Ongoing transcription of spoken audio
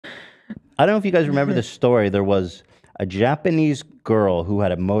I don't know if you guys remember the story. There was a Japanese girl who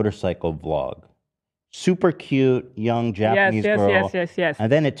had a motorcycle vlog. Super cute, young Japanese girl. Yes.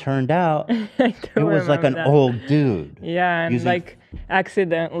 And then it turned out I it was like an old dude. Yeah, and like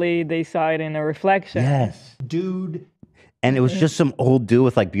accidentally they saw it in a reflection. Yes. Dude. And it was just some old dude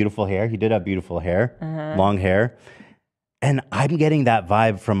with like beautiful hair. He did have beautiful hair, long hair. And I'm getting that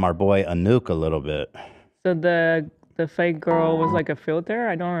vibe from our boy Anouk a little bit. So the fake girl was like a filter?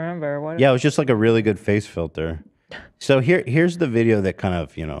 I don't remember. What? Yeah, it was just like a really good face filter. So here's the video that kind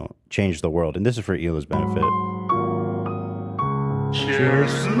of, changed the world. And this is for Hila's benefit.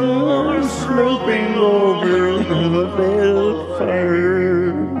 Chestnut sloping over the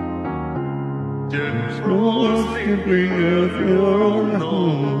fire.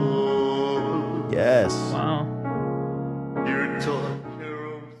 Yes. Wow.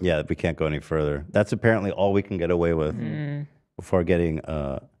 Yeah, we can't go any further. That's apparently all we can get away with before getting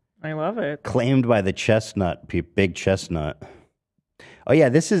I love it. claimed by the Chestnut, big Chestnut. Oh yeah,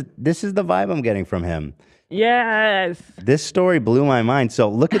 this is the vibe I'm getting from him. Yes. This story blew my mind. So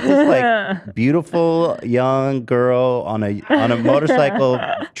look at this like beautiful young girl on a motorcycle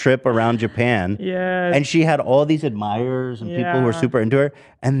trip around Japan. Yes. And she had all these admirers and people who were super into her.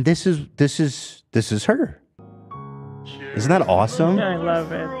 And this is her. Isn't that awesome? I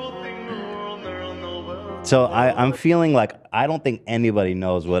love it. So I'm feeling like I don't think anybody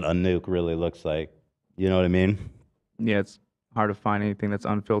knows what Anouk really looks like. You know what I mean? Yeah, it's hard to find anything that's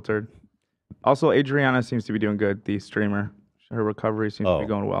unfiltered. Also, Adriana seems to be doing good, the streamer. Her recovery seems to be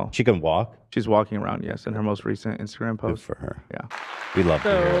going well. She can walk? She's walking around, yes, in her most recent Instagram post. Good for her. Yeah. We love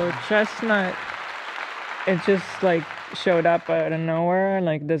her. So Chestnut, it just like showed up out of nowhere.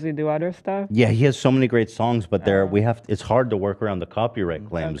 Like, does he do other stuff? Yeah, he has so many great songs, but it's hard to work around the copyright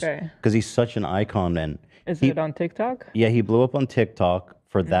claims because he's such an icon. And is it on TikTok? Yeah, he blew up on TikTok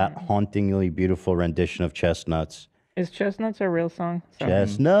for that hauntingly beautiful rendition of Chestnuts. Is Chestnuts a real song?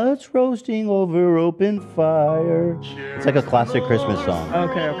 Chestnuts roasting over open fire. It's like a classic Christmas song.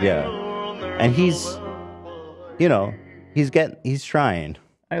 Okay. Yeah. And he's trying.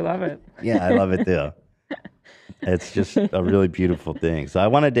 I love it. Yeah, I love it too. It's just a really beautiful thing. So I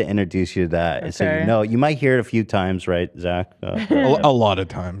wanted to introduce you to that. Okay. So you might hear it a few times, right, Zach? A lot of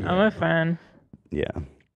times. I'm a fan. Yeah.